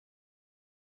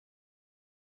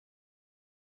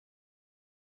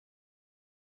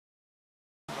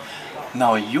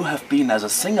Now, you have been as a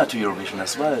singer to Eurovision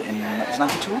as well in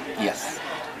 1992? Yes.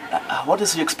 What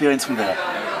is your experience from there?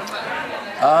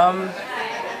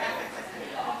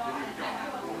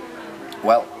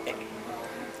 Well,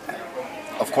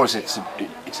 of course it's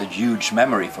a huge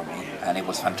memory for me, and it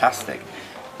was fantastic.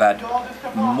 But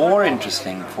more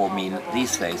interesting for me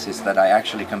these days is that I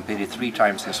actually competed 3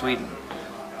 times in Sweden.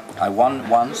 I won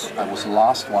once, I was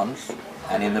last once,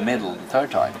 and in the middle the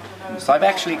 3rd time. So I've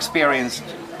actually experienced,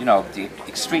 you know, the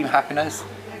extreme happiness,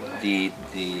 the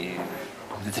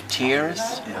tears,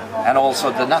 and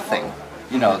also the nothing.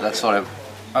 You know, that sort of,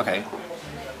 okay,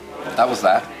 that was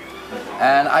that.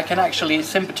 And I can actually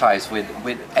sympathize with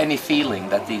any feeling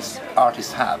that these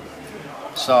artists have.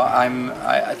 So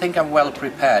I think I'm well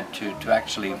prepared to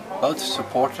actually both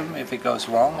support them if it goes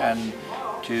wrong and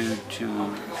to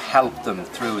help them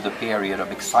through the period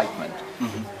of excitement.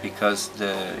 Because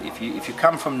if you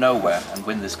come from nowhere and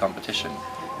win this competition,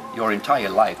 your entire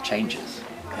life changes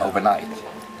overnight,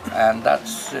 and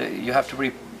that's you have to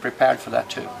be prepared for that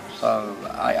too. So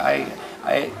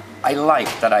I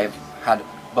like that I've had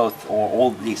both or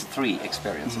all these 3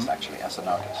 experiences actually as an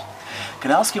artist.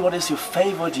 Can I ask you what is your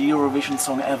favorite Eurovision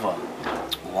song ever?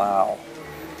 Wow.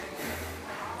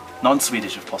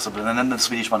 Non-Swedish if possible, and then the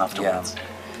Swedish one afterwards.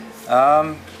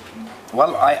 Yeah.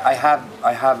 Well, I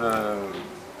have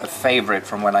a favorite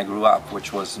from when I grew up,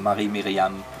 which was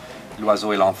Marie-Myriam,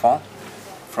 L'Oiseau et l'Enfant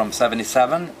from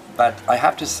 '77. But I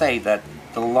have to say that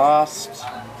the last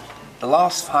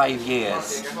 5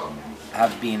 years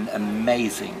have been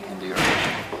amazing in the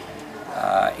Eurovision.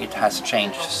 It has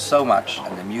changed so much,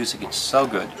 and the music is so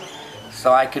good.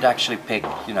 So I could actually pick,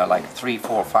 you know, like 3,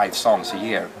 4, 5 songs a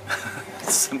year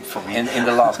in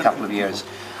the last couple of years.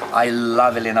 I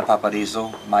love Elena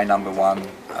Paparizou, my #1.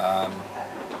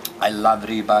 I love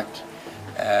Ryde,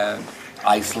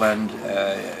 Iceland.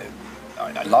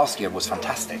 Last year was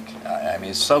fantastic. I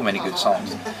mean, so many good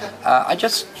songs.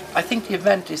 I think the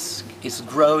event is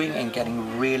growing and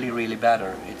getting really, really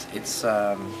better. It's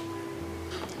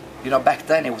you know, back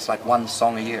then it was like 1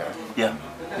 song a year. Yeah.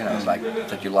 You know, it's like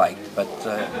that you liked, but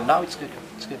now it's good.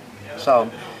 It's good. So,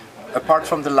 apart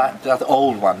from the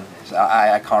old one,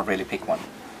 I can't really pick one.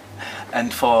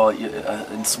 And for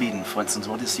in Sweden, for instance,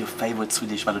 what is your favorite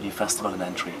Swedish Melodifestivalen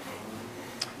entry?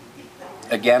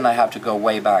 Again, I have to go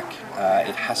way back.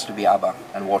 It has to be ABBA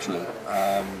and Waterloo.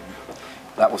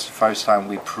 That was the first time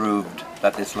we proved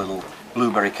that this little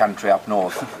blueberry country up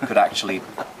north could actually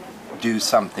do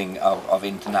something of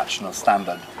international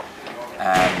standard.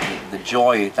 And the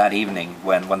joy that evening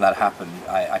when that happened,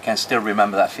 I can still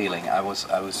remember that feeling.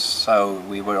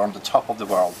 We were on the top of the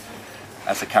world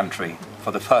as a country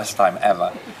for the first time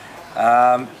ever.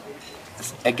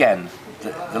 Again,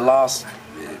 the last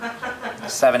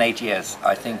 7, 8 years,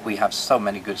 I think we have so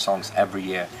many good songs every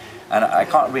year, and I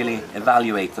can't really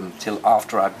evaluate them till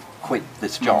after I quit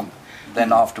this job.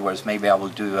 Then afterwards, maybe I will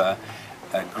do a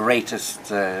greatest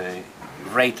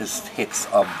hits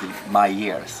of my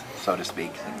years, so to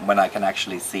speak, when I can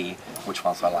actually see which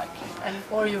ones I like.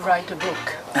 Or you write a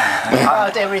book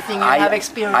about everything you have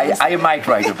experienced. I might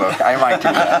write a book. I might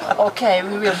do that. Okay,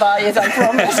 we will buy it, I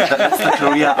promise. That's the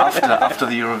career after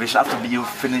the Eurovision, after you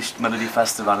finished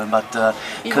Melodifestivalen. But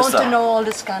you want to know all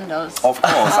the scandals. Of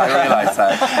course, I realize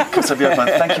that. Christer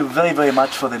Bjoerkman, thank you very, very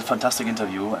much for the fantastic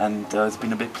interview, and it's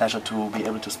been a big pleasure to be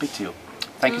able to speak to you.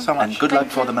 Thank you so much. And good luck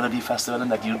for the Melodifestivalen,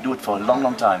 and that you do it for a long,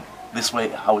 long time. This way,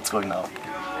 how it's going now.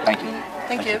 Thank you.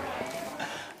 Thank you.